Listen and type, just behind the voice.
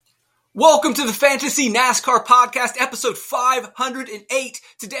Welcome to the Fantasy NASCAR Podcast, episode 508.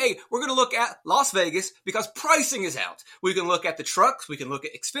 Today, we're going to look at Las Vegas because pricing is out. We can look at the trucks, we can look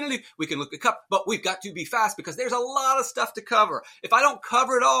at Xfinity, we can look at Cup, but we've got to be fast because there's a lot of stuff to cover. If I don't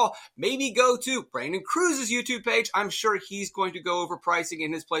cover it all, maybe go to Brandon Cruz's YouTube page. I'm sure he's going to go over pricing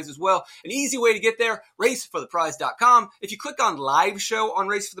in his place as well. An easy way to get there, racefortheprize.com. If you click on live show on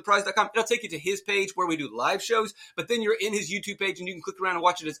racefortheprize.com, it'll take you to his page where we do live shows, but then you're in his YouTube page and you can click around and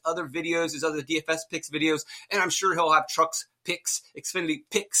watch it as other videos, his other DFS picks videos, and I'm sure he'll have trucks picks, Xfinity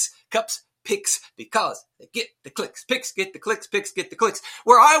picks, Cups picks, because they get the clicks. Picks get the clicks, picks get the clicks.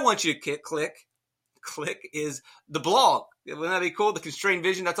 Where I want you to click is the blog. Wouldn't that be cool? The Constrained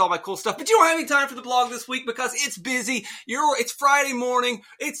Vision, that's all my cool stuff. But you don't have any time for the blog this week because it's busy. It's Friday morning.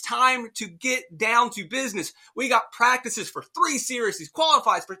 It's time to get down to business. We got practices for 3 series,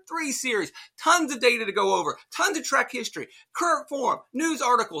 qualifies for 3 series, tons of data to go over, tons of track history, current form, news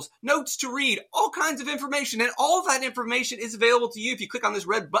articles, notes to read, all kinds of information. And all of that information is available to you if you click on this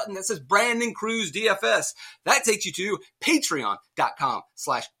red button that says Brandon Cruz DFS. That takes you to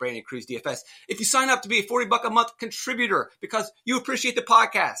patreon.com/Brandon Cruz DFS. If you sign up to be a $40 a month contributor, because you appreciate the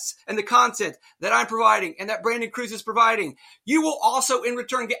podcasts and the content that I'm providing and that Brandon Cruz is providing, you will also in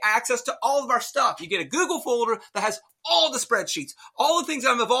return get access to all of our stuff. You get a Google folder that has all the spreadsheets, all the things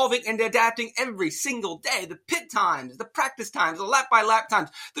I'm evolving and adapting every single day, the pit times, the practice times, the lap by lap times,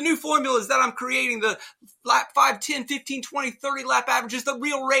 the new formulas that I'm creating, the lap 5, 10, 15, 20, 30 lap averages, the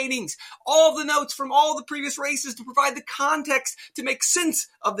real ratings, all the notes from all the previous races to provide the context to make sense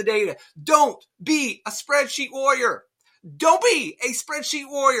of the data. Don't be a spreadsheet warrior. Don't be a spreadsheet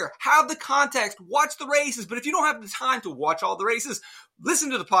warrior. Have the context. Watch the races. But if you don't have the time to watch all the races, listen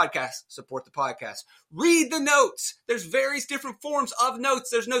to the podcast. Support the podcast. Read the notes. There's various different forms of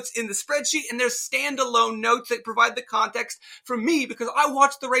notes. There's notes in the spreadsheet and there's standalone notes that provide the context for me because I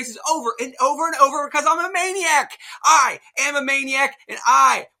watch the races over and over and over because I'm a maniac. I am a maniac and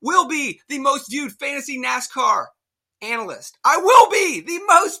I will be the most viewed fantasy NASCAR analyst. I will be the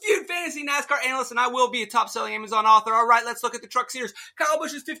most viewed fantasy NASCAR analyst, and I will be a top-selling Amazon author. All right, let's look at the Truck Series. Kyle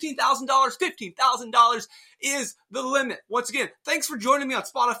Busch is $15,000. $15,000 is the limit. Once again, thanks for joining me on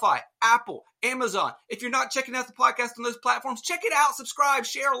Spotify, Apple, Amazon. If you're not checking out the podcast on those platforms, check it out, subscribe,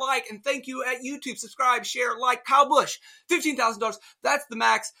 share, like, and thank you at YouTube. Subscribe, share, like. Kyle Busch, $15,000. That's the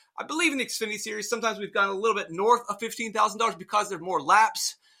max. I believe in the Xfinity Series. Sometimes we've gone a little bit north of $15,000 because there are more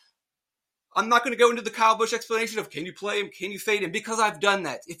laps. I'm not going to go into the Kyle Busch explanation of can you play him, can you fade him, because I've done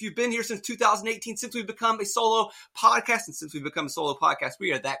that. If you've been here since 2018, since we've become a solo podcast,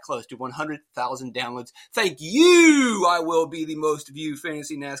 we are that close to 100,000 downloads. Thank you. I will be the most viewed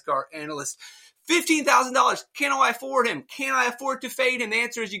fantasy NASCAR analyst. $15,000. Can I afford him? Can I afford to fade him? The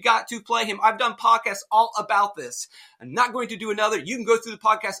answer is you got to play him. I've done podcasts all about this. I'm not going to do another. You can go through the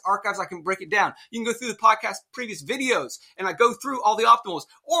podcast archives. I can break it down. You can go through the podcast previous videos and I go through all the optimals,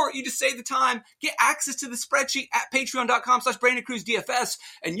 or you just save the time, get access to the spreadsheet at patreon.com/Brandon Cruz DFS.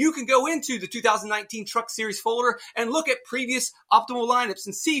 And you can go into the 2019 Truck Series folder and look at previous optimal lineups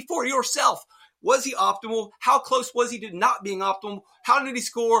and see for yourself. Was he optimal? How close was he to not being optimal? How did he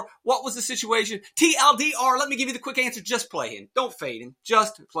score? What was the situation? TLDR, let me give you the quick answer. Just play him. Don't fade him.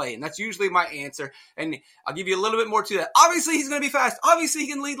 Just play him. That's usually my answer. And I'll give you a little bit more to that. Obviously, he's going to be fast. Obviously, he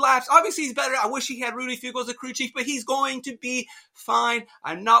can lead laps. Obviously, he's better. I wish he had Rudy Fugle as a crew chief, but he's going to be fine.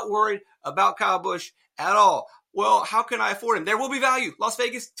 I'm not worried about Kyle Busch at all. Well, how can I afford him? There will be value. Las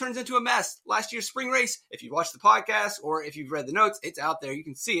Vegas turns into a mess. Last year's spring race, if you watched the podcast or if you've read the notes, it's out there. You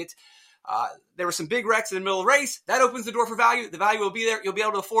can see it. There were some big wrecks in the middle of the race. That opens the door for value. The value will be there. You'll be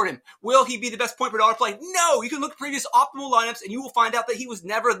able to afford him. Will he be the best point per dollar play? No. You can look at previous optimal lineups and you will find out that he was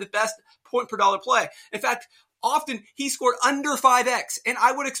never the best point per dollar play. In fact, often he scored under 5x, and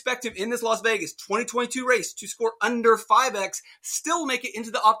I would expect him in this Las Vegas 2022 race to score under 5x, still make it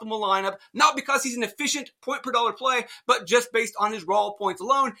into the optimal lineup, not because he's an efficient point per dollar play, but just based on his raw points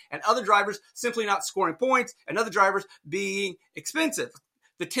alone and other drivers simply not scoring points and other drivers being expensive.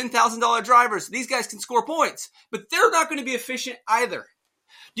 The $10,000 drivers, these guys can score points, but they're not going to be efficient either.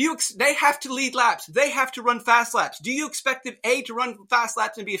 They have to lead laps. They have to run fast laps. Do you expect them, A, to run fast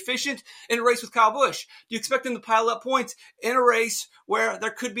laps and be efficient in a race with Kyle Busch? Do you expect them to pile up points in a race where there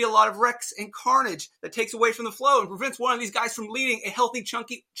could be a lot of wrecks and carnage that takes away from the flow and prevents one of these guys from leading a healthy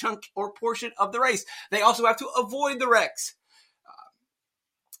chunk or portion of the race? They also have to avoid the wrecks.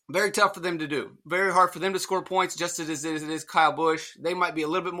 Very tough for them to do. Very hard for them to score points, just as it is Kyle Busch. They might be a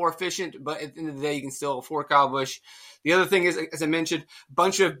little bit more efficient, but at the end of the day, you can still afford Kyle Busch. The other thing is, as I mentioned, a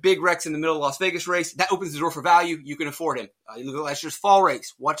bunch of big wrecks in the middle of Las Vegas race. That opens the door for value. You can afford him. You look at last year's fall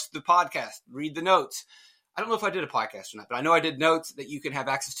race. Watch the podcast. Read the notes. I don't know if I did a podcast or not, but I know I did notes that you can have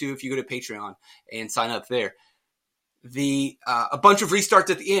access to if you go to Patreon and sign up there. A bunch of restarts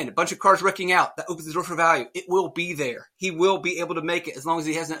at the end, a bunch of cars wrecking out, that opens the door for value. It will be there. He will be able to make it as long as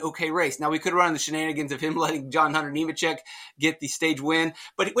he has an okay race. Now, we could run the shenanigans of him letting John Hunter Nemechek get the stage win,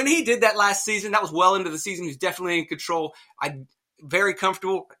 but when he did that last season, that was well into the season. He was definitely in control. Very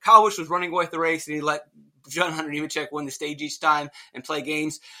comfortable. Kyle Busch was running away with the race, and he let John Hunter Nemechek win the stage each time and play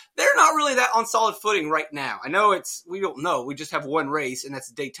games. They're not really that on solid footing right now. I know we don't know. We just have one race, and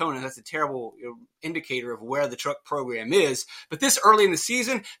that's Daytona. That's a terrible indicator of where the truck program is. But this early in the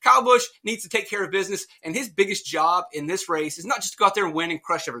season, Kyle Busch needs to take care of business, and his biggest job in this race is not just to go out there and win and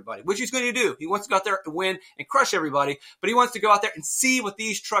crush everybody, which he's going to do. He wants to go out there and win and crush everybody, but he wants to go out there and see what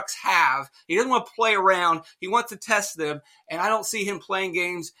these trucks have. He doesn't want to play around. He wants to test them, and I don't see him playing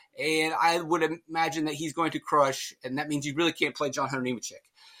games, and I would imagine that he's going to crush, and that means you really can't play John Hunter Nemechek.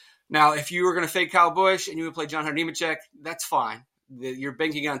 Now, if you were going to fake Kyle Busch and you would play John Hunter Nemechek, that's fine. You're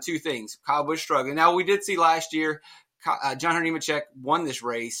banking on two things. Kyle Busch struggling. Now, we did see last year John Hunter Nemechek won this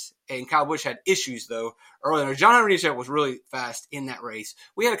race, and Kyle Busch had issues, though, earlier. John Hunter Nemechek was really fast in that race.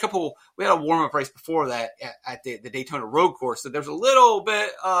 We had a warm-up race before that at the Daytona road course, so there's a little bit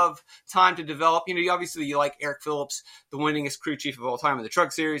of time to develop. Obviously, you like Eric Phillips, the winningest crew chief of all time in the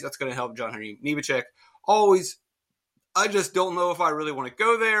Truck Series. That's going to help John Hunter Nemechek. Always. I just don't know if I really want to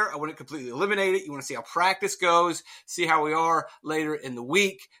go there. I want to completely eliminate it. You want to see how practice goes, see how we are later in the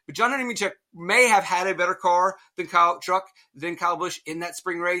week. But John Hunter Nemechek may have had a better car than Kyle Busch in that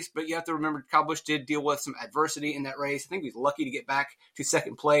spring race, but you have to remember Kyle Busch did deal with some adversity in that race. I think he was lucky to get back to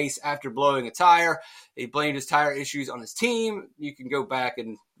second place after blowing a tire. He blamed his tire issues on his team. You can go back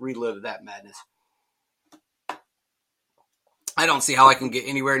and relive that madness. I don't see how I can get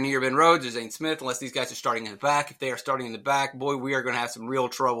anywhere near Ben Rhodes or Zane Smith unless these guys are starting in the back. If they are starting in the back, boy, we are going to have some real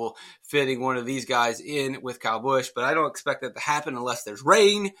trouble fitting one of these guys in with Kyle Busch. But I don't expect that to happen unless there's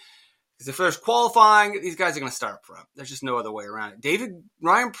rain. Because if there's qualifying, these guys are going to start up front. There's just no other way around it.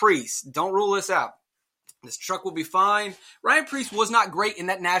 Ryan Preece, don't rule this out. This truck will be fine. Ryan Preece was not great in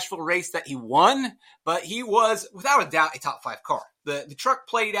that Nashville race that he won, but he was, without a doubt, a top 5 car. The truck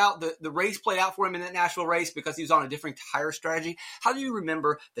played out, the race played out for him in that Nashville race because he was on a different tire strategy. How do you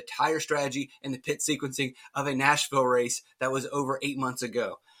remember the tire strategy and the pit sequencing of a Nashville race that was over 8 months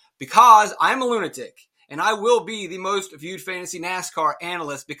ago? Because I'm a lunatic, and I will be the most viewed fantasy NASCAR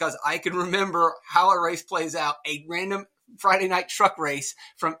analyst because I can remember how a race plays out, a random Friday night truck race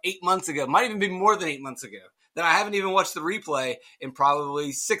from 8 months ago. Might even be more than 8 months ago. That I haven't even watched the replay in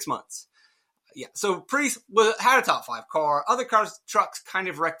probably 6 months. Yeah, so Preece had a top 5 car. Other trucks kind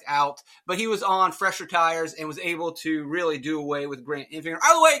of wrecked out, but he was on fresher tires and was able to really do away with Grant Enfinger.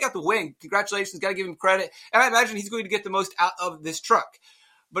 Either way, he got the win. Congratulations, got to give him credit. And I imagine he's going to get the most out of this truck.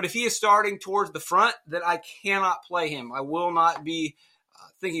 But if he is starting towards the front, then I cannot play him. I will not be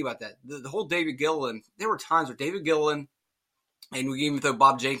thinking about that. The whole David Gilliland, there were times where David Gilliland, and we even throw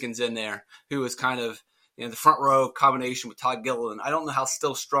Bob Jenkins in there, who was kind of the front row combination with Todd Gilliland. I don't know how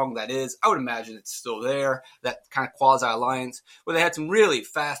still strong that is. I would imagine it's still there, that kind of quasi-alliance, where they had some really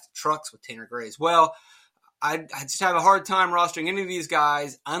fast trucks with Tanner Gray as well. I just have a hard time rostering any of these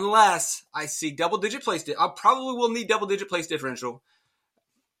guys unless I see double-digit place. I probably will need double-digit place differential.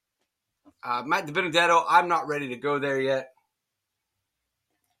 Matt DiBenedetto, I'm not ready to go there yet.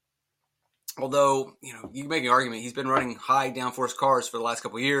 Although, you can make an argument. He's been running high downforce cars for the last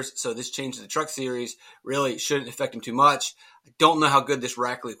couple of years, so this change to the truck series really shouldn't affect him too much. I don't know how good this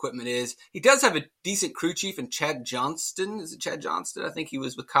Rackley equipment is. He does have a decent crew chief in Chad Johnston. Is it Chad Johnston? I think he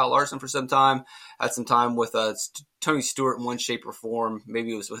was with Kyle Larson for some time. Had some time with Tony Stewart in one shape or form.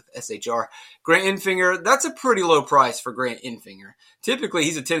 Maybe it was with SHR. Grant Enfinger, that's a pretty low price for Grant Enfinger. Typically,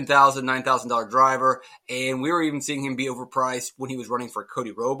 he's a $10,000, $9,000 driver, and we were even seeing him be overpriced when he was running for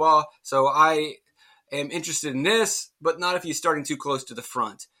Cody Robaugh. So I am interested in this, but not if he's starting too close to the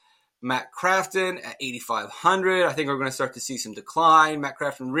front. Matt Crafton at 8,500. I think we're going to start to see some decline. Matt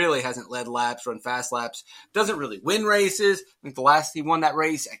Crafton really hasn't led laps, run fast laps, doesn't really win races. I think the last he won that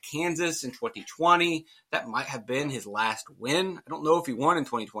race at Kansas in 2020. That might have been his last win. I don't know if he won in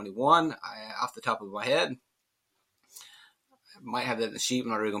 2021 off the top of my head. I might have that in the sheet. I'm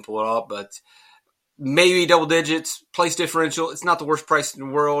not really going to pull it up, but maybe double digits, place differential. It's not the worst price in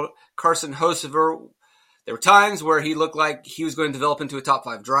the world. Carson Hocevar. There were times where he looked like he was going to develop into a top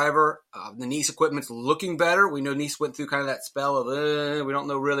 5 driver. The Nice equipment's looking better. We know Nice went through kind of that spell of we don't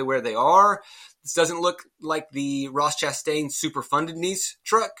know really where they are. This doesn't look like the Ross Chastain super funded Nice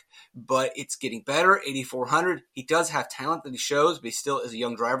truck, but it's getting better. 8,400. He does have talent that he shows, but he still is a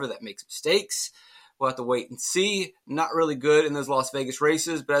young driver that makes mistakes. we'll have to wait and see. Not really good in those Las Vegas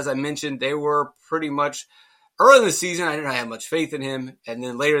races, but as I mentioned, they were pretty much early in the season. I didn't have much faith in him, and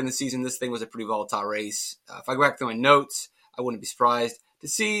then later in the season, this thing was a pretty volatile race. If I go back to my notes, I wouldn't be surprised to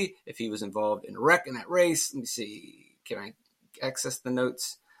see if he was involved in a wreck in that race. Let me see. Can I access the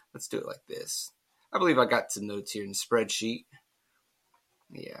notes? Let's do it like this. I believe I got some notes here in the spreadsheet.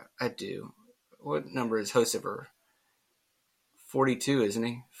 Yeah, I do. What number is Hocevar? 42, isn't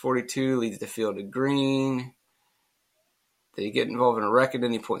he? 42 leads the field to green. Did he get involved in a wreck at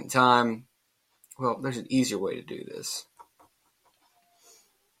any point in time? Well, there's an easier way to do this.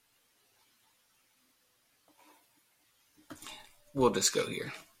 We'll just go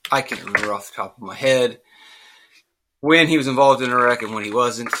here. I can't remember off the top of my head when he was involved in a wreck and when he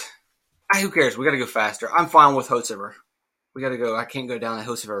wasn't. Who cares? We got to go faster. I'm fine with Hocevar. We got to go. I can't go down the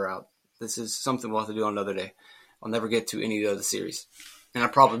Hocevar route. This is something we'll have to do on another day. I'll never get to any of the other series. And I'm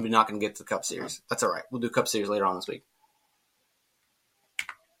probably not going to get to the Cup Series. That's all right. We'll do Cup Series later on this week.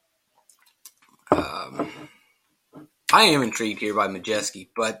 I am intrigued here by Majeski,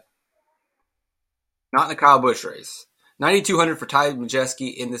 but not in the Kyle Busch race. 9,200 for Ty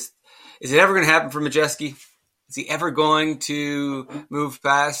Majeski in this. Is it ever going to happen for Majeski? Is he ever going to move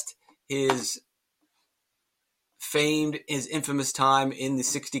past his infamous time in the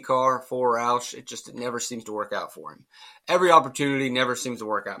 60 car for Roush? It never seems to work out for him. Every opportunity never seems to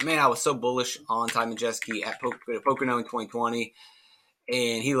work out. Man, I was so bullish on Ty Majeski at Pocono in 2020,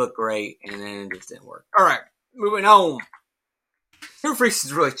 and he looked great, and then it just didn't work. All right, moving on. Stewart Friesen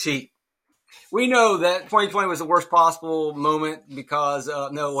is really cheap. We know that 2020 was the worst possible moment because,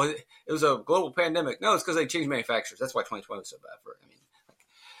 it was a global pandemic. No, it's because they changed manufacturers. That's why 2020 was so bad for it.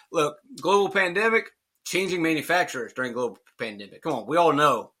 Look, global pandemic, changing manufacturers during global pandemic. Come on, we all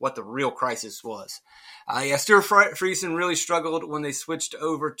know what the real crisis was. Stewart Friesen really struggled when they switched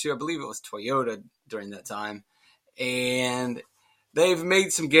over to, I believe it was Toyota during that time. And they've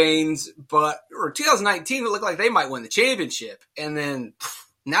made some gains, but 2019, it looked like they might win the championship. And then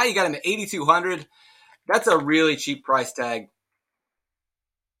now you got him at 8,200. That's a really cheap price tag.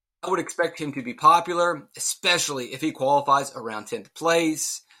 I would expect him to be popular, especially if he qualifies around 10th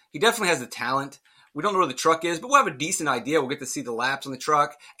place. He definitely has the talent. We don't know where the truck is, but we'll have a decent idea. We'll get to see the laps on the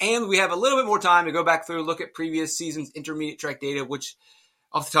truck. And we have a little bit more time to go back through and look at previous season's intermediate track data, which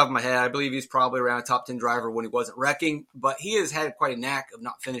off the top of my head, I believe he's probably around a top 10 driver when he wasn't wrecking, but he has had quite a knack of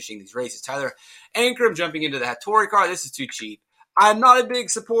not finishing these races. Tyler Ankrum jumping into the Hattori car. This is too cheap. I'm not a big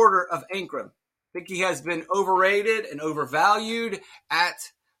supporter of Ankrum. I think he has been overrated and overvalued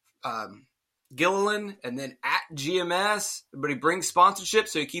at Gilliland and then at GMS, but he brings sponsorship,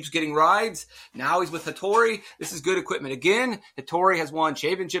 so he keeps getting rides. Now he's with Hattori. This is good equipment. Again, Hattori has won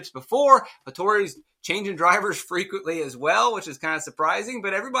championships before. Hattori's changing drivers frequently as well, which is kind of surprising,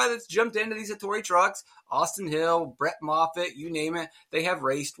 but everybody that's jumped into these Hattori trucks, Austin Hill, Brett Moffitt, you name it, they have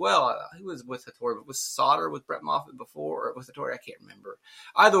raced well. He was with Hattori, but was Sauter with Brett Moffitt before, or with Hattori? I can't remember.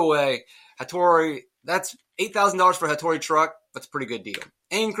 Either way, Hattori, that's $8,000 for a Hattori truck. That's a pretty good deal.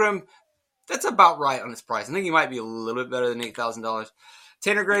 Ankrum, that's about right on his price. I think he might be a little bit better than $8,000.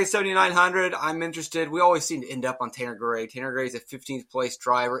 Tanner Gray, 7,900. I'm interested. We always seem to end up on Tanner Gray. Tanner Gray is a 15th place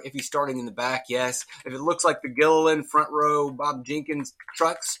driver. If he's starting in the back, yes. If it looks like the Gilliland front row Bob Jenkins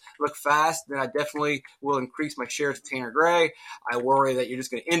trucks look fast, then I definitely will increase my shares of Tanner Gray. I worry that you're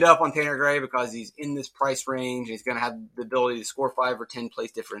just going to end up on Tanner Gray because he's in this price range. And he's going to have the ability to score 5 or 10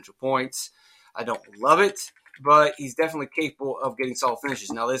 place differential points. I don't love it, but he's definitely capable of getting solid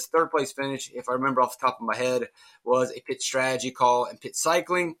finishes. Now, this third place finish, if I remember off the top of my head, was a pit strategy call and pit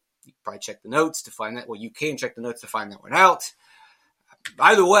cycling. You can probably check the notes to find that. Well, you can check the notes to find that one out.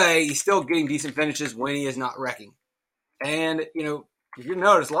 Either way, he's still getting decent finishes when he is not wrecking. And, if you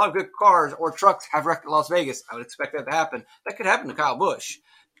notice, a lot of good cars or trucks have wrecked at Las Vegas. I would expect that to happen. That could happen to Kyle Busch.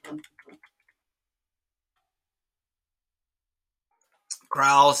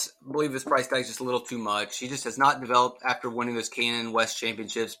 Krause, I believe his price tag is just a little too much. He just has not developed after winning those K&N West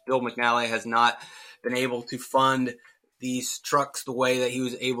championships. Bill McNally has not been able to fund these trucks the way that he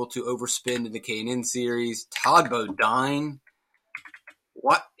was able to overspend in the K&N series. Todd Bodine,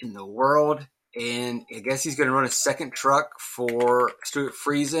 what in the world? And I guess he's going to run a second truck for Stewart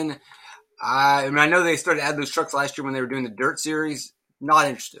Friesen. I know they started to add those trucks last year when they were doing the dirt series. Not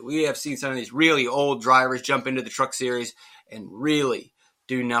interested. We have seen some of these really old drivers jump into the truck series and really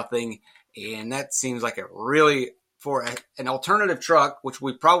do nothing, and that seems like for an alternative truck, which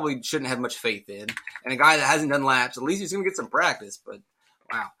we probably shouldn't have much faith in, and a guy that hasn't done laps, at least he's going to get some practice, but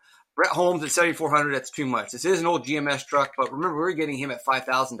wow. Brett Holmes at 7,400, that's too much. This is an old GMS truck, but remember, we were getting him at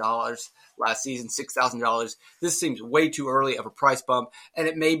 $5,000 last season, $6,000. This seems way too early of a price bump, and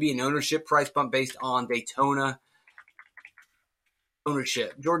it may be an ownership price bump based on Daytona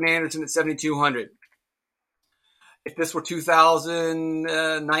ownership. Jordan Anderson at 7,200. If this were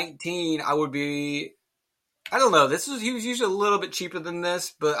 2019, I would be, I don't know. He was usually a little bit cheaper than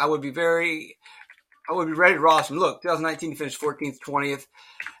this, but I would be ready to roster him. Look, 2019, he finished 14th, 20th.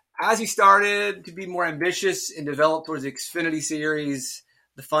 As he started to be more ambitious and develop towards the Xfinity Series,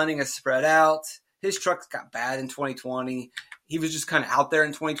 the funding has spread out. His trucks got bad in 2020. He was just kind of out there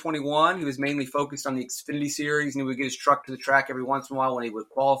in 2021. He was mainly focused on the Xfinity Series, and he would get his truck to the track every once in a while when he would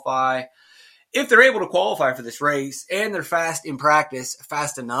qualify. If they're able to qualify for this race and they're fast in practice,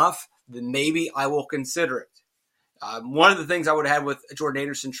 fast enough, then maybe I will consider it. One of the things I would have had with a Jordan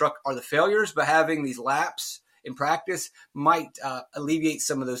Anderson truck are the failures, but having these laps in practice might alleviate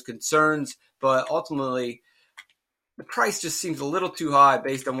some of those concerns. But ultimately, the price just seems a little too high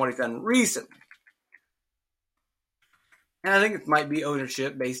based on what he's done recently. And I think it might be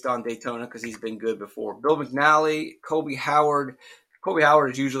ownership based on Daytona because he's been good before. Bill McNally, Colby Howard. Colby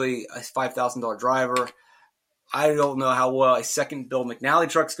Howard is usually a $5,000 driver. I don't know how well a second Bill McNally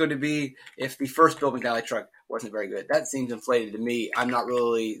truck is going to be if the first Bill McNally truck wasn't very good. That seems inflated to me. I'm not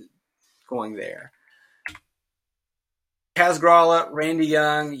really going there. Kaz Grala, Randy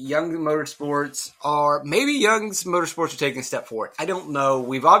Young, Young Motorsports maybe Young's Motorsports are taking a step forward. I don't know.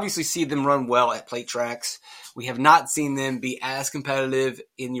 We've obviously seen them run well at plate tracks. We have not seen them be as competitive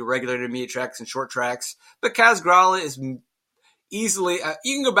in your regular intermediate tracks and short tracks. But Kaz Grala is easily,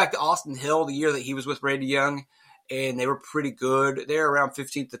 you can go back to Austin Hill, the year that he was with Randy Young, and they were pretty good. They're around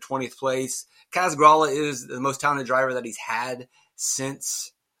 15th to 20th place. Kaz Grala is the most talented driver that he's had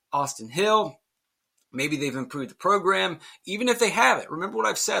since Austin Hill. Maybe they've improved the program, even if they haven't. Remember what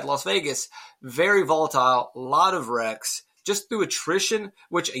I've said, Las Vegas, very volatile, a lot of wrecks, just through attrition,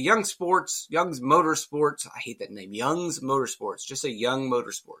 which Young's Motorsports, I hate that name, Young's Motorsports, just say Young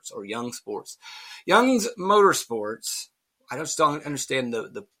Motorsports or Young Sports. Young's Motorsports, I just don't understand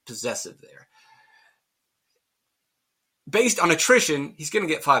the possessive there. Based on attrition, he's going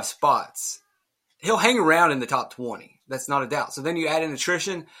to get 5 spots. He'll hang around in the top 20. That's not a doubt. So then you add in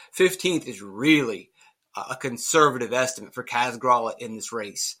attrition, 15th is really a conservative estimate for Kaz Grala in this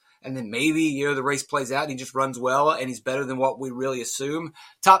race. And then maybe, the race plays out and he just runs well and he's better than what we really assume.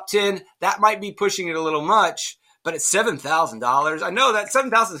 Top 10, that might be pushing it a little much, but it's $7,000. I know that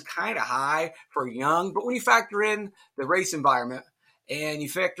 $7,000 is kind of high for Young, but when you factor in the race environment and you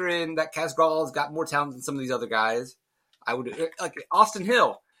factor in that Kaz Grala's got more talent than some of these other guys, I would, like Austin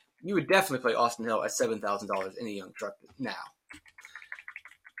Hill, you would definitely play Austin Hill at $7,000 in a Young truck now.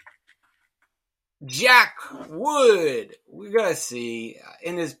 Jack Wood, we gotta see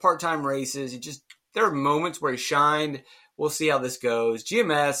in his part-time races. There are moments where he shined. We'll see how this goes.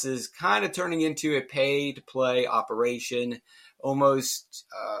 GMS is kind of turning into a pay-to-play operation, almost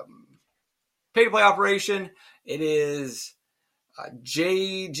pay-to-play operation. It is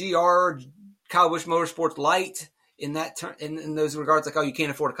JGR Kyle Busch Motorsports Light in that in those regards. Like, oh, you can't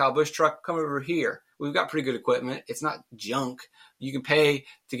afford a Kyle Busch truck? Come over here. We've got pretty good equipment. It's not junk. You can pay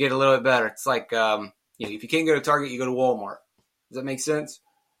to get a little bit better. It's like, if you can't go to Target, you go to Walmart. Does that make sense?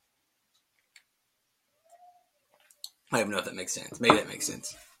 I don't know if that makes sense. Maybe that makes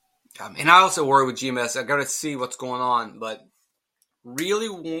sense. And I also worry with GMS. I got to see what's going on, but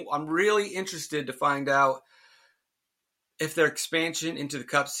I'm really interested to find out if their expansion into the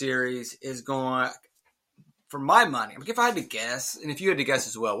Cup Series is going. For my money, if I had to guess, and if you had to guess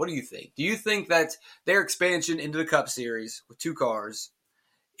as well, what do you think? Do you think that their expansion into the Cup Series with 2 cars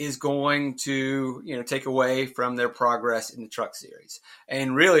is going to, take away from their progress in the Truck Series?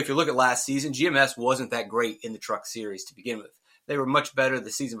 And really, if you look at last season, GMS wasn't that great in the Truck Series to begin with. They were much better the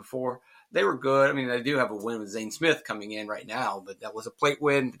season before. They were good. I mean, they do have a win with Zane Smith coming in right now, but that was a plate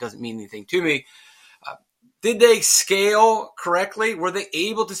win. It doesn't mean anything to me. Did they scale correctly? Were they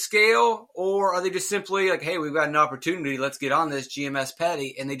able to scale? Or are they just simply like, hey, we've got an opportunity, let's get on this GMS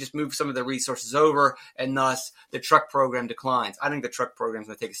petty, and they just move some of their resources over, and thus the truck program declines? I think the truck program is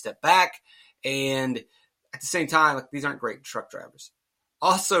going to take a step back, and at the same time, these aren't great truck drivers.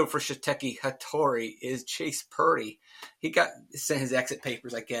 Also for Shiteki Hattori is Chase Purdy. He sent his exit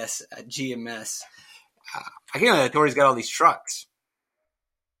papers, I guess, at GMS. I can't know Hattori's got all these trucks.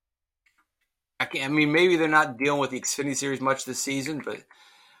 Maybe they're not dealing with the Xfinity Series much this season, but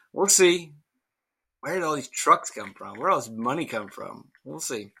we'll see. Where did all these trucks come from? Where did all this money come from? We'll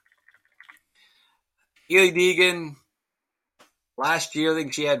see. Hailie Deegan, last year, I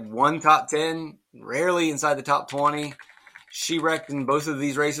think she had 1 top 10, rarely inside the top 20. She wrecked in both of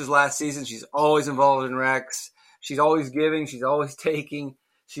these races last season. She's always involved in wrecks. She's always giving. She's always taking.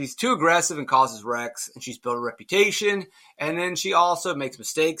 She's too aggressive and causes wrecks, and she's built a reputation. And then she also makes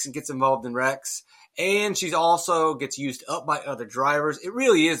mistakes and gets involved in wrecks. And she's also gets used up by other drivers. It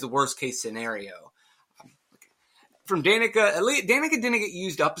really is the worst case scenario. From Danica, at least Danica didn't get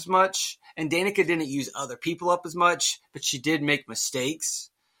used up as much, and Danica didn't use other people up as much, but she did make mistakes.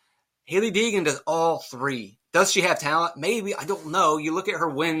 Hailie Deegan does all three. Does she have talent? Maybe. I don't know. You look at her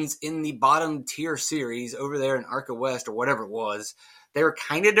wins in the bottom tier series over there in ARCA West or whatever it was. They were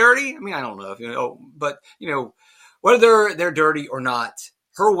kind of dirty. I mean, I don't know if you know, but whether they're dirty or not,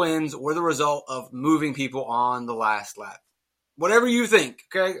 her wins were the result of moving people on the last lap. Whatever you think,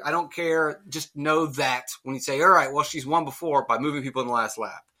 okay? I don't care. Just know that when you say, all right, well, she's won before by moving people in the last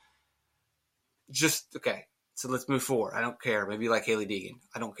lap. Okay. So let's move forward. I don't care. Maybe you like Hailie Deegan.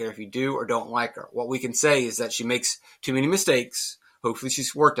 I don't care if you do or don't like her. What we can say is that she makes too many mistakes. Hopefully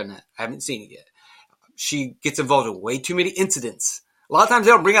she's worked on that. I haven't seen it yet. She gets involved in way too many incidents. A lot of times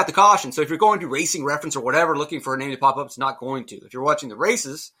they don't bring out the caution. So if you're going to Racing Reference or whatever, looking for a name to pop up, it's not going to. If you're watching the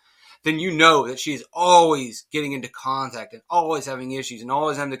races, then you know that she's always getting into contact and always having issues and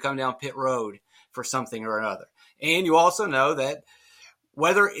always having to come down pit road for something or another. And you also know that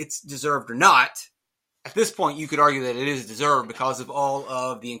whether it's deserved or not, at this point, you could argue that it is deserved because of all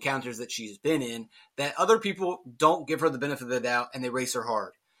of the encounters that she's been in, that other people don't give her the benefit of the doubt and they race her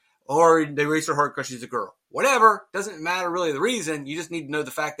hard. Or they race her hard because she's a girl. Whatever. Doesn't matter really the reason. You just need to know the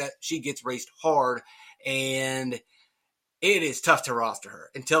fact that she gets raced hard, and it is tough to roster her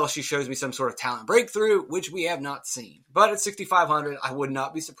until she shows me some sort of talent breakthrough, which we have not seen. But at 6,500, I would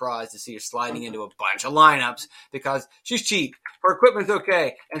not be surprised to see her sliding into a bunch of lineups because she's cheap. Her equipment's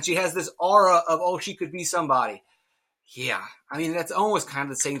okay, and she has this aura of, oh, she could be somebody. Yeah, I mean, that's almost kind of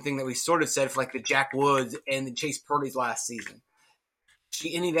the same thing that we sort of said for like the Jack Woods and the Chase Purdy's last season.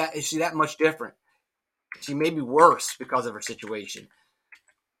 Is she that much different? She may be worse because of her situation.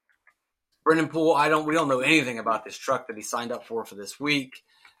 Brendan Poole, we don't know anything about this truck that he signed up for this week.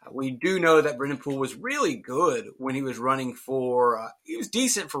 We do know that Brendan Poole was really good when he was running he was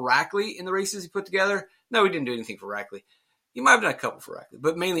decent for Rackley in the races he put together. No, he didn't do anything for Rackley. He might have done a couple for Rackley,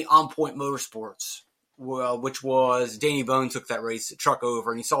 but mainly On Point Motorsports, which was Danny Bone took that truck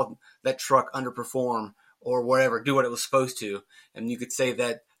over, and he saw that truck underperform or whatever, do what it was supposed to. And you could say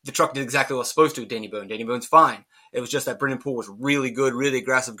that the truck did exactly what it was supposed to with Danny Bone. Danny Bone's fine. It was just that Brendan Poole was really good, really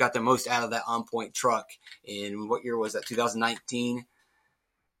aggressive, got the most out of that on-point truck. In what year was that, 2019?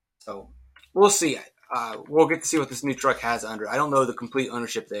 So we'll see. We'll get to see what this new truck has under. I don't know the complete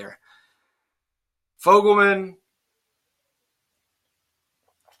ownership there. Fogelman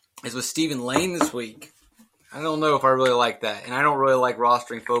is with Stephen Lane this week. I don't know if I really like that. And I don't really like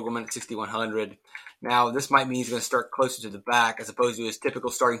rostering Fogelman at 6,100. Now, this might mean he's going to start closer to the back as opposed to his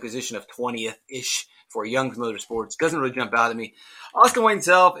typical starting position of 20th-ish for Young's Motorsports. Doesn't really jump out at me. Austin Wayne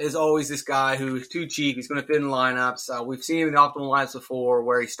Self is always this guy who's too cheap. He's going to fit in lineups. We've seen him in the optimal lineups before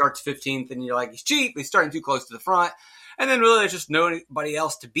where he starts 15th and you're like, he's cheap, but he's starting too close to the front. And then really there's just nobody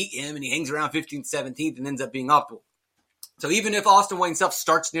else to beat him, and he hangs around 15th, 17th, and ends up being optimal. So even if Austin Wayne Self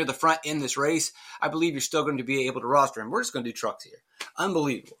starts near the front in this race, I believe you're still going to be able to roster him. We're just going to do trucks here.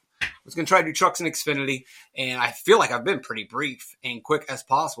 Unbelievable. I was going to try to do trucks in Xfinity, and I feel like I've been pretty brief and quick as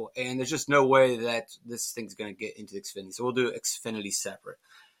possible, and there's just no way that this thing's going to get into Xfinity. So we'll do Xfinity separate.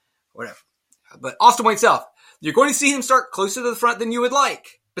 Whatever. But Austin Wayne Self, you're going to see him start closer to the front than you would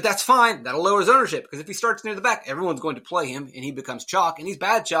like. But that's fine. That'll lower his ownership, because if he starts near the back, everyone's going to play him, and he becomes chalk, and he's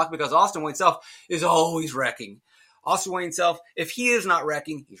bad chalk because Austin Wayne Self is always wrecking. Austin Wayne Self, if he is not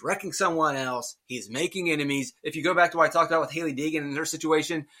wrecking, he's wrecking someone else. He's making enemies. If you go back to what I talked about with Hailie Deegan and her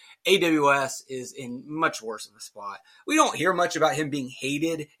situation, AWS is in much worse of a spot. We don't hear much about him being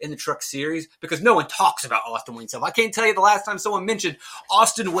hated in the truck series because no one talks about Austin Wayne Self. I can't tell you the last time someone mentioned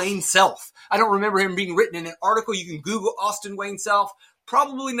Austin Wayne Self. I don't remember him being written in an article. You can Google Austin Wayne Self.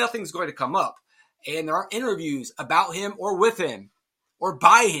 Probably nothing's going to come up. And there are interviews about him or with him or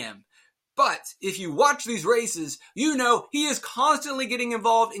by him. But if you watch these races, you know he is constantly getting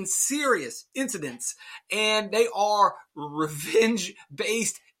involved in serious incidents, and they are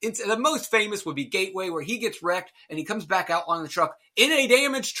revenge-based incidents. The most famous would be Gateway, where he gets wrecked and he comes back out on the truck in a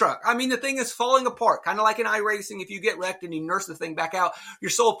damaged truck. I mean, the thing is falling apart, kind of like in iRacing. If you get wrecked and you nurse the thing back out, your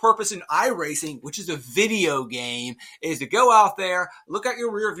sole purpose in iRacing, which is a video game, is to go out there, look at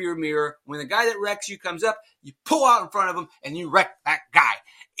your rearview mirror. When the guy that wrecks you comes up, you pull out in front of him and you wreck that guy.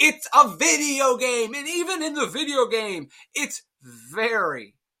 It's a video game, and even in the video game, it's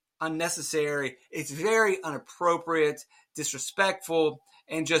very unnecessary. It's very inappropriate, disrespectful,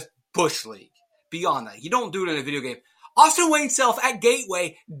 and just bush league. Beyond that, you don't do it in a video game. Austin Wayne Self at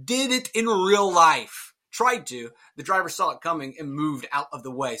Gateway did it in real life. Tried to. The driver saw it coming and moved out of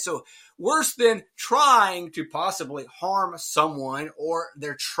the way. So worse than trying to possibly harm someone or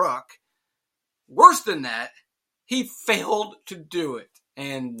their truck, worse than that, he failed to do it.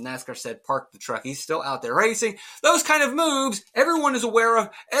 And NASCAR said, park the truck. He's still out there racing. Those kind of moves, everyone is aware of,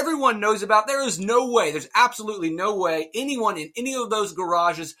 everyone knows about. There is no way, there's absolutely no way anyone in any of those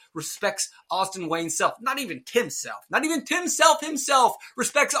garages respects Austin Wayne Self. Not even Tim Self. Not even Tim Self himself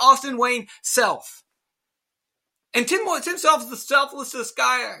respects Austin Wayne Self. And Tim Self is the selflessest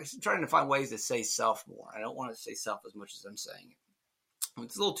guy. I'm trying to find ways to say self more. I don't want to say self as much as I'm saying it.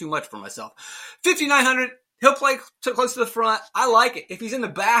 It's a little too much for myself. 5,900. He'll play close to the front. I like it. If he's in the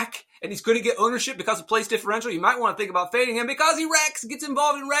back and he's going to get ownership because of place differential, you might want to think about fading him because he wrecks, gets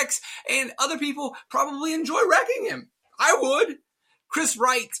involved in wrecks, and other people probably enjoy wrecking him. I would. Chris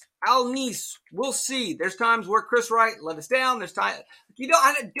Wright, Al Neese, we'll see. There's times where Chris Wright let us down. There's time,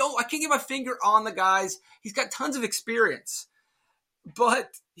 I can't get my finger on the guys. He's got tons of experience, but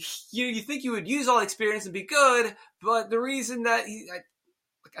you think you would use all the experience and be good. But the reason that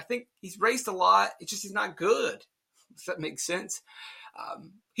I think he's raced a lot. It's just he's not good. Does that make sense?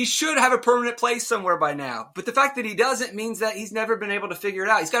 He should have a permanent place somewhere by now. But the fact that he doesn't means that he's never been able to figure it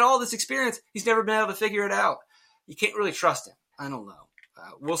out. He's got all this experience. He's never been able to figure it out. You can't really trust him. I don't know.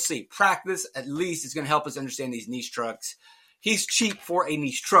 We'll see. Practice, at least, is going to help us understand these niche trucks. He's cheap for a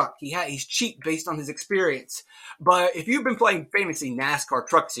niche truck. He's cheap based on his experience. But if you've been playing famously NASCAR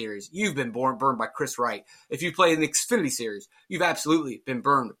Truck Series, you've been burned by Chris Wright. If you play in the Xfinity Series, you've absolutely been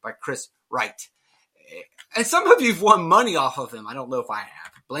burned by Chris Wright. And some of you've won money off of him. I don't know if I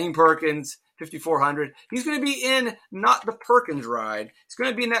have. Blaine Perkins, 5,400. He's going to be in not the Perkins ride. He's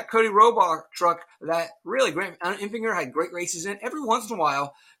going to be in that Cody Robaugh truck that really Grant Enfinger had great races in. Every once in a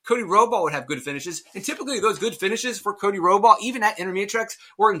while, Cody Robaugh would have good finishes. And typically those good finishes for Cody Robaugh, even at intermediate tracks,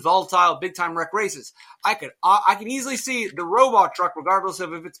 were in volatile, big-time wreck races. I could easily see the Robaugh truck, regardless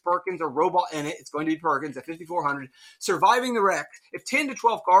of if it's Perkins or Robaugh in it, it's going to be Perkins at 5,400, surviving the wreck. If 10 to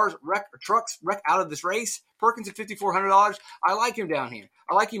 12 cars trucks wreck out of this race, Perkins at $5,400, I like him down here.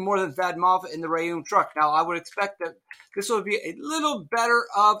 I like him more than Thad Moffitt in the Rayum truck. Now, I would expect that this will be a little better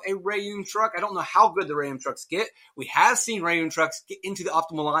of a Rayum truck. I don't know how good the Rayum trucks get. We have seen Rayum trucks get into the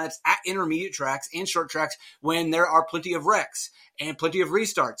optimal lineups at intermediate tracks and short tracks when there are plenty of wrecks and plenty of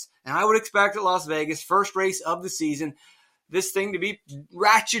restarts. And I would expect at Las Vegas, first race of the season, this thing to be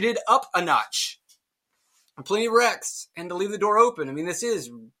ratcheted up a notch. Plenty of wrecks, and to leave the door open. I mean, this is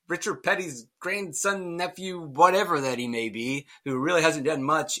Richard Petty's grandson, nephew, whatever that he may be, who really hasn't done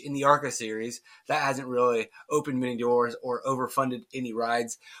much in the ARCA series. That hasn't really opened many doors or overfunded any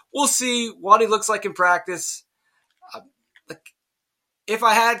rides. We'll see what he looks like in practice. If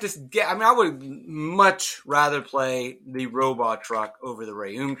I had to get, I would much rather play the Robaugh truck over the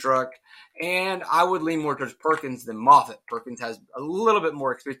Rayum truck, and I would lean more towards Perkins than Moffitt. Perkins has a little bit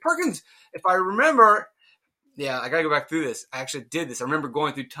more experience. Perkins, if I remember, yeah, I got to go back through this. I actually did this. I remember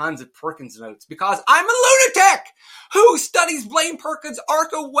going through tons of Perkins notes because I'm a lunatic who studies Blaine Perkins'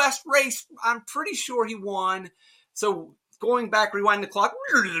 ARCA West race. I'm pretty sure he won. So going back, rewind the clock,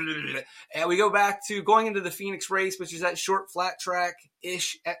 and we go back to going into the Phoenix race, which is that short flat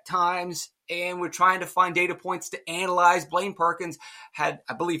track-ish at times, and we're trying to find data points to analyze. Blaine Perkins had,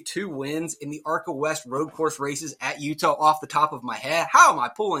 I believe, 2 wins in the ARCA West road course races at Utah off the top of my head. How am I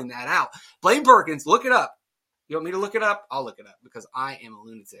pulling that out? Blaine Perkins, look it up. You want me to look it up? I'll look it up because I am a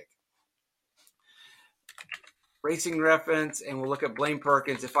lunatic. Racing reference, and we'll look at Blaine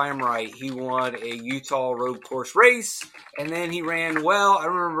Perkins. If I am right, he won a Utah road course race, and then he ran well. I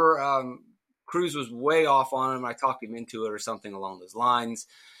remember Cruz was way off on him. I talked him into it or something along those lines.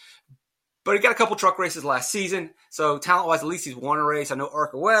 But he got a couple truck races last season, so talent-wise, at least he's won a race. I know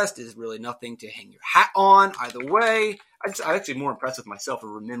ARCA West is really nothing to hang your hat on either way. I'm actually more impressed with myself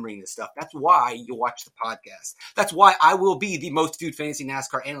for remembering this stuff. That's why you watch the podcast. That's why I will be the most viewed fantasy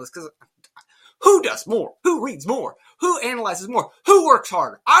NASCAR analyst, because who does more? Who reads more? Who analyzes more? Who works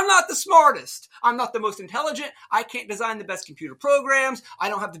harder? I'm not the smartest. I'm not the most intelligent. I can't design the best computer programs. I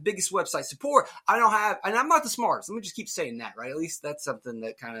don't have the biggest website support. And I'm not the smartest. Let me just keep saying that, right? At least that's something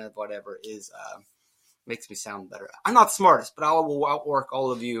that kind of whatever is, makes me sound better. I'm not the smartest, but I will outwork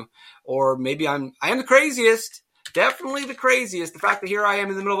all of you. Or maybe I am the craziest. Definitely the craziest. The fact that here I am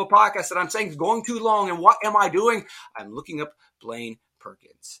in the middle of a podcast that I'm saying is going too long. And what am I doing? I'm looking up Blaine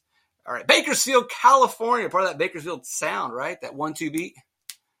Perkins. All right. Bakersfield, California. Part of that Bakersfield sound, right? That 1-2 beat.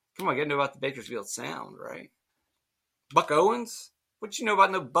 Come on, get into about the Bakersfield sound, right? Buck Owens? What you know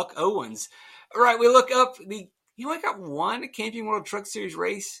about no Buck Owens? All right. We look up I got one Camping World Truck Series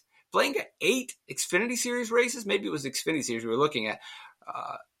race Blaine got 8 Xfinity Series races. Maybe it was the Xfinity Series we were looking at.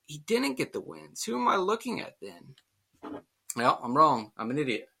 He didn't get the wins. Who am I looking at then? Well, I'm wrong. I'm an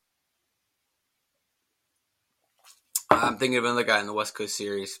idiot. I'm thinking of another guy in the West Coast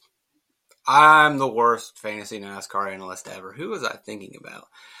Series. I'm the worst fantasy NASCAR analyst ever. Who was I thinking about?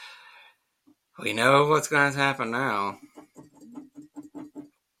 We know what's going to happen now.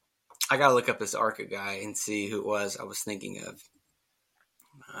 I got to look up this ARCA guy and see who it was I was thinking of.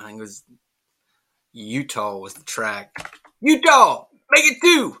 I think it was Utah was the track. Utah! Make it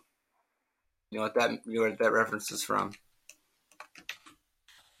 2! You know what that reference is from?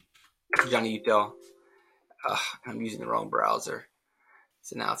 Johnny Utah. I'm using the wrong browser.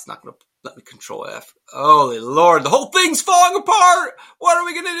 So now it's not going to let me control F. Holy Lord, the whole thing's falling apart! What are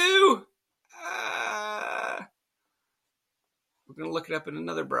we going to do? We're going to look it up in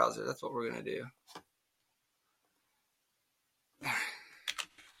another browser. That's what we're going to do.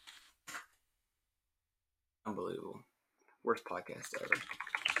 Unbelievable. Worst podcast ever.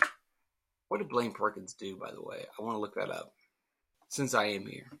 What did Blaine Perkins do, by the way? I want to look that up since I am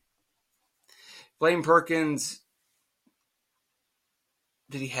here. Blaine Perkins,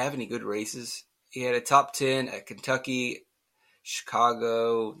 did he have any good races? He had a top 10 at Kentucky,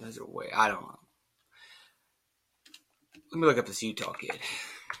 Chicago. Those are way, I don't know. Let me look up this Utah kid.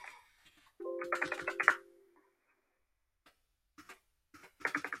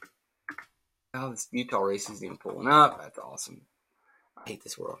 Now this Utah race isn't even pulling up. That's awesome. I hate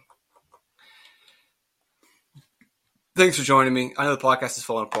this world. Thanks for joining me. I know the podcast is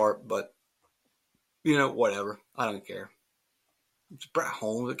falling apart, but whatever. I don't care. It's Brett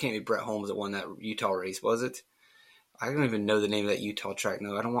Holmes. It can't be Brett Holmes that won that Utah race, was it? I don't even know the name of that Utah track.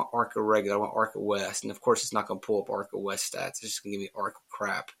 No, I don't want ARCA regular. I want ARCA West. And of course, it's not going to pull up ARCA West stats. It's just going to give me ARCA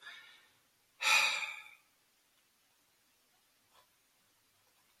crap.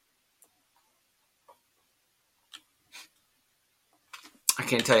 I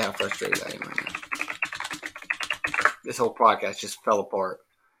can't tell you how frustrated I am right now. This whole podcast just fell apart.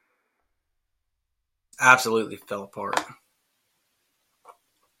 Absolutely fell apart.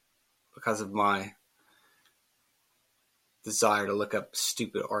 Because of my desire to look up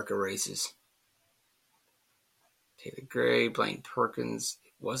stupid ARCA races. Taylor Gray, Blaine Perkins.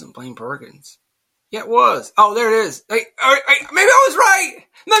 It wasn't Blaine Perkins. Yeah, it was. Oh, there it is. Maybe I was right.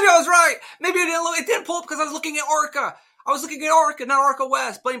 Maybe it didn't pull up because I was looking at ARCA. I was looking at ARCA, not ARCA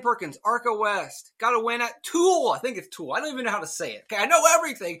West. Blaine Perkins, ARCA West. Got to win at Tool. I think it's Tool. I don't even know how to say it. Okay, I know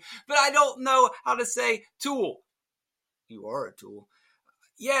everything, but I don't know how to say Tool. You are a Tool.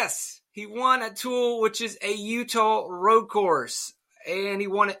 Yes, he won at Tool, which is a Utah road course. And he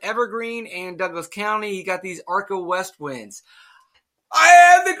won at Evergreen and Douglas County. He got these ARCA West wins.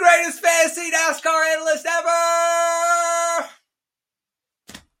 I am the greatest fantasy NASCAR analyst ever!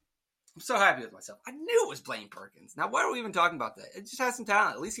 I'm so happy with myself. I knew it was Blaine Perkins. Now, why are we even talking about that? It just has some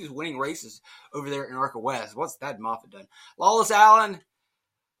talent. At least he was winning races over there in ARCA West. What's Thad Moffitt done? Lawless Allen.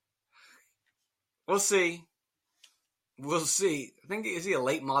 We'll see. We'll see. I think, is he a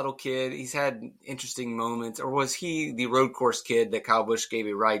late model kid? He's had interesting moments. Or was he the road course kid that Kyle Busch gave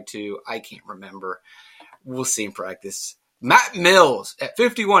a ride to? I can't remember. We'll see in practice. Matt Mills at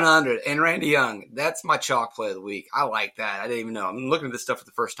 5,100 and Randy Young. That's my chalk play of the week. I like that. I didn't even know. I'm looking at this stuff for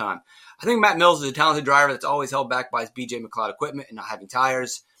the first time. I think Matt Mills is a talented driver that's always held back by his BJ McLeod equipment and not having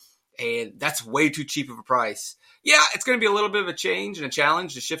tires. And that's way too cheap of a price. Yeah, it's going to be a little bit of a change and a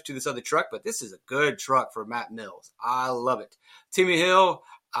challenge to shift to this other truck, but this is a good truck for Matt Mills. I love it. Timmy Hill,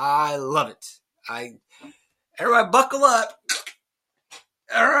 I love it. Everybody buckle up.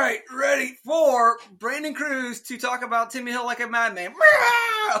 All right, ready for Brandon Cruz to talk about Timmy Hill like a madman.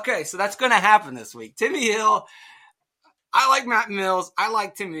 Okay, so that's going to happen this week. Timmy Hill, I like Matt Mills. I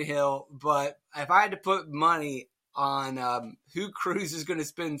like Timmy Hill, but if I had to put money on who Cruz is going to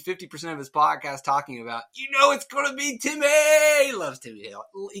spend 50% of his podcast talking about, it's going to be Timmy. He loves Timmy Hill.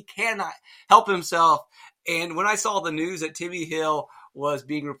 He cannot help himself. And when I saw the news that Timmy Hill was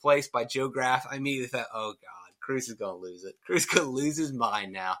being replaced by Joe Graf, I immediately thought, oh, God. Cruz is going to lose it. Cruz is going to lose his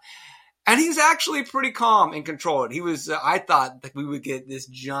mind now. And he's actually pretty calm and controlled. He was, I thought that we would get this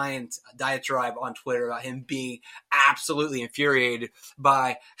giant diatribe on Twitter about him being absolutely infuriated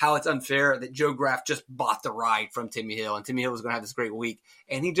by how it's unfair that Joe Graf just bought the ride from Timmy Hill. And Timmy Hill was going to have this great week.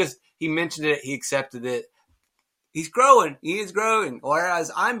 And he mentioned it. He accepted it. He's growing. He is growing.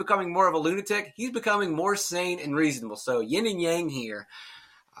 Whereas I'm becoming more of a lunatic, he's becoming more sane and reasonable. So yin and yang here.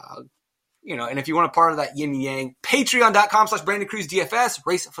 And if you want a part of that yin and yang, patreon.com/BrandonCruzDFS,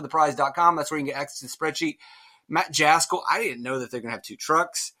 racefortheprize.com. That's where you can get access to the spreadsheet. Matt Jaskell, I didn't know that they're going to have 2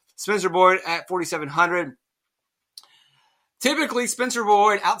 trucks. Spencer Boyd at 4,700. Typically, Spencer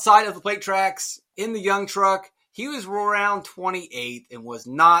Boyd, outside of the plate tracks, in the young truck, he was around 28th and was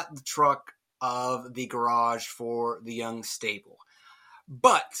not the truck of the garage for the young stable.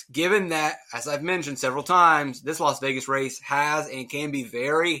 But given that, as I've mentioned several times, this Las Vegas race has and can be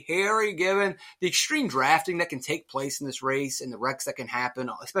very hairy given the extreme drafting that can take place in this race and the wrecks that can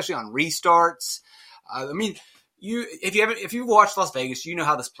happen, especially on restarts. If you've watched Las Vegas, you know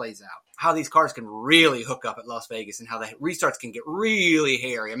how this plays out, how these cars can really hook up at Las Vegas and how the restarts can get really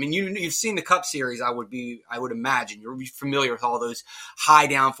hairy. I mean, you've seen the Cup Series, I would imagine. You're familiar with all those high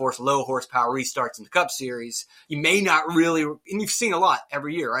downforce, low horsepower restarts in the Cup Series. You may not really, and you've seen a lot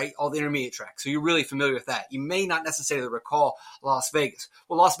every year, right? All the intermediate tracks. So you're really familiar with that. You may not necessarily recall Las Vegas.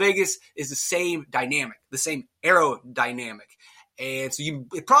 Well, Las Vegas is the same dynamic, the same aerodynamic. And so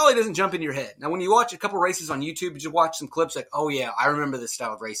it probably doesn't jump in your head. Now, when you watch a couple races on YouTube, you just watch some clips like, oh yeah, I remember this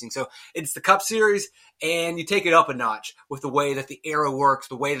style of racing. So it's the Cup Series, and you take it up a notch with the way that the aero works,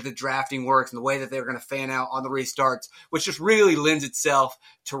 the way that the drafting works, and the way that they're going to fan out on the restarts, which just really lends itself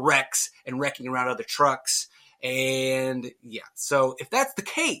to wrecks and wrecking around other trucks. And yeah, so if that's the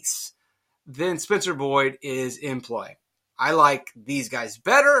case, then Spencer Boyd is in play. I like these guys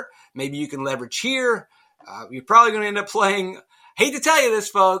better. Maybe you can leverage here. You're probably going to end up playing... Hate to tell you this,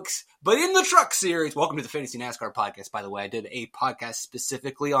 folks, but in the Truck Series, welcome to the Fantasy NASCAR podcast, by the way. I did a podcast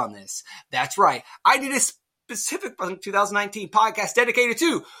specifically on this. That's right. I did a specific 2019 podcast dedicated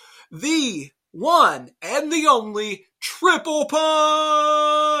to the one and the only triple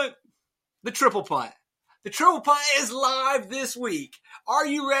punt. The triple punt. The triple punt is live this week. Are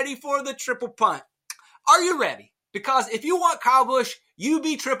you ready for the triple punt? Are you ready? Because if you want Kyle Busch, you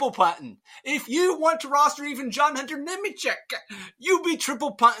be triple punting. If you want to roster even John Hunter Nemechek, you be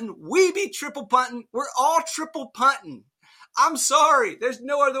triple punting. We be triple punting. We're all triple punting. I'm sorry. There's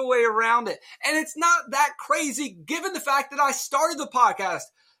no other way around it. And it's not that crazy given the fact that I started the podcast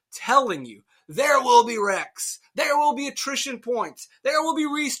telling you there will be wrecks. There will be attrition points. There will be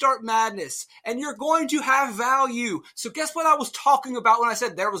restart madness. And you're going to have value. So guess what I was talking about when I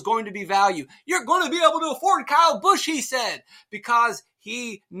said there was going to be value? You're going to be able to afford Kyle Busch, he said, because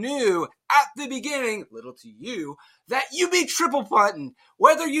he knew at the beginning, little to you, that you be triple punting,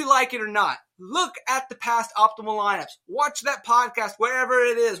 whether you like it or not. Look at the past optimal lineups. Watch that podcast, wherever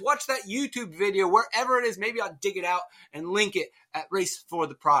it is. Watch that YouTube video, wherever it is. Maybe I'll dig it out and link it at Race for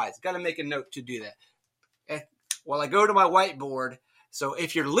the Prize. Got to make a note to do that. While I go to my whiteboard, so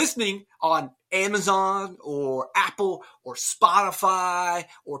if you're listening on Amazon or Apple or Spotify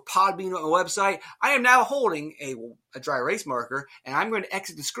or Podbean on the website, I am now holding a dry erase marker, and I'm going to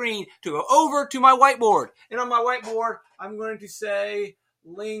exit the screen to go over to my whiteboard. And on my whiteboard, I'm going to say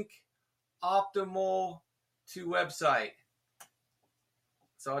link optimal to website.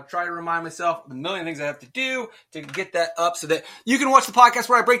 So I'll try to remind myself of the million things I have to do to get that up so that you can watch the podcast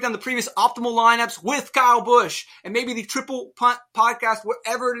where I break down the previous optimal lineups with Kyle Busch and maybe the triple punt podcast,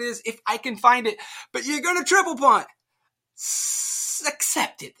 wherever it is, if I can find it. But you're going to triple punt.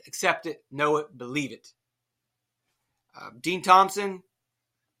 Accept it. Accept it. Know it. Believe it. Dean Thompson,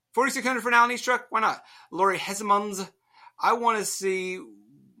 4,600 for now in each truck. Why not? Laurie Hesemans. I want to see.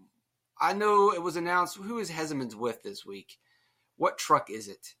 I know it was announced. Who is Hesemans with this week? What truck is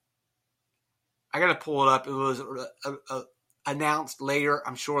it? I got to pull it up. It was announced later.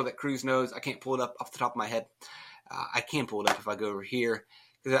 I'm sure that Cruz knows. I can't pull it up off the top of my head. I can pull it up if I go over here.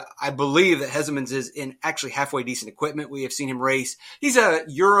 I believe that Hesemans is in actually halfway decent equipment. We have seen him race. He's a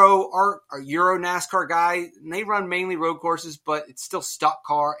Euro NASCAR guy. And they run mainly road courses, but it's still stock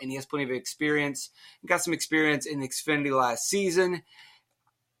car, and he has plenty of experience. He got some experience in Xfinity last season.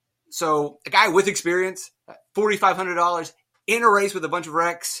 So a guy with experience, $4,500 in a race with a bunch of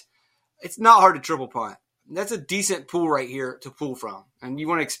wrecks, it's not hard to triple punt. That's a decent pool right here to pull from. And you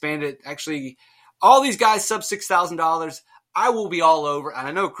want to expand it. Actually, all these guys sub $6,000, I will be all over. And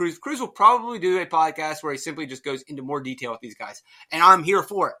I know Cruz will probably do a podcast where he simply just goes into more detail with these guys. And I'm here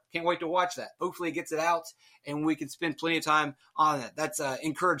for it. Can't wait to watch that. Hopefully he gets it out and we can spend plenty of time on that. That's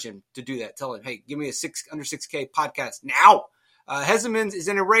encourage him to do that. Tell him, hey, give me a under 6K podcast now. Hesemans is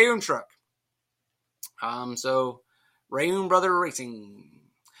in a Rayoon truck. So Rayoon Brother Racing.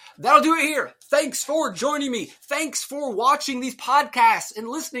 That'll do it here. Thanks for joining me. Thanks for watching these podcasts and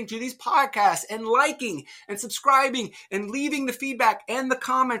listening to these podcasts and liking and subscribing and leaving the feedback and the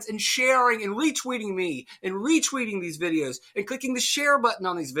comments and sharing and retweeting me and retweeting these videos and clicking the share button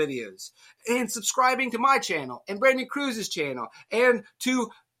on these videos and subscribing to my channel and Brandon Cruz's channel and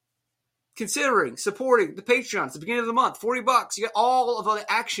to considering supporting the Patreon at the beginning of the month, $40. You get all of the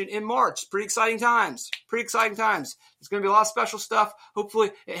action in March. Pretty exciting times. It's going to be a lot of special stuff.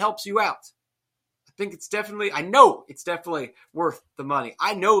 Hopefully it helps you out. I know it's definitely worth the money.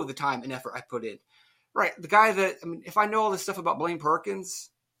 I know the time and effort I put in. Right. The guy if I know all this stuff about Blaine Perkins,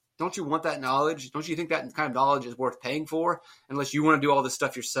 don't you want that knowledge? Don't you think that kind of knowledge is worth paying for? Unless you want to do all this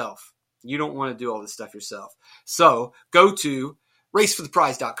stuff yourself. You don't want to do all this stuff yourself. So go to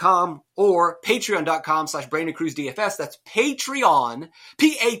racefortheprize.com or patreon.com/BrandonCruzDFS. That's Patreon,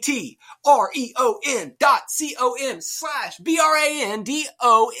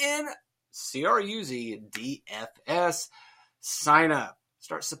 patreon.com/BRANDONCRUZDFS. Sign up.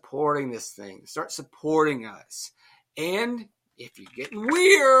 Start supporting this thing. Start supporting us. And if you're getting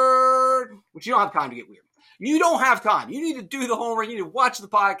weird, which you don't have time to get weird. You don't have time. You need to do the homework. You need to watch the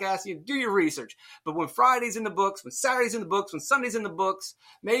podcast. You need to do your research. But when Friday's in the books, when Saturday's in the books, when Sunday's in the books,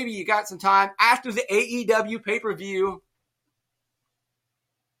 maybe you got some time after the AEW pay-per-view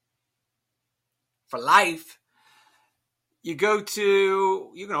for life, you can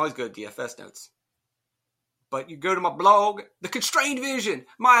always go to DFS Notes. But you go to my blog, The Constrained Vision,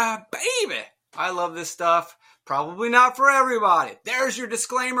 my baby. I love this stuff. Probably not for everybody. There's your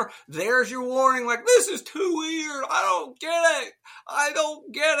disclaimer. There's your warning. Like, this is too weird. I don't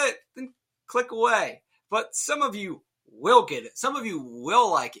get it. Then click away. But some of you will get it. Some of you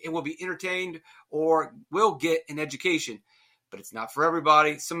will like it and will be entertained or will get an education. But it's not for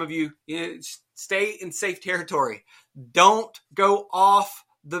everybody. Some of you, stay in safe territory. Don't go off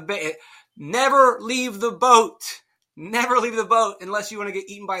the bait. Never leave the boat. Never leave the boat unless you want to get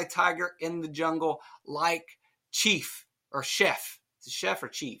eaten by a tiger in the jungle like Chief or Chef. Is it Chef or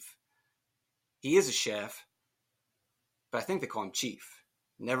Chief? He is a chef, but I think they call him Chief.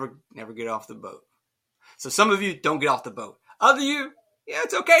 Never get off the boat. So some of you don't get off the boat. Other you,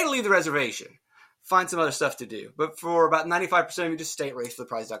 it's okay to leave the reservation. Find some other stuff to do. But for about 95% of you, just stay at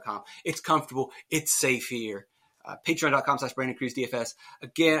racefortheprize.com. It's comfortable. It's safe here. Patreon.com/BrandonCruzDFS.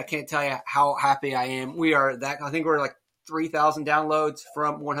 Again, I can't tell you how happy I am. I think we're like 3,000 downloads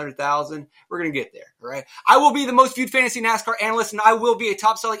from 100,000. We're going to get there. All right. I will be the most viewed fantasy NASCAR analyst, and I will be a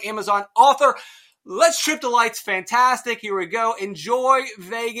top-selling Amazon author. Let's trip the lights. Fantastic. Here we go. Enjoy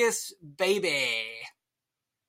Vegas, baby.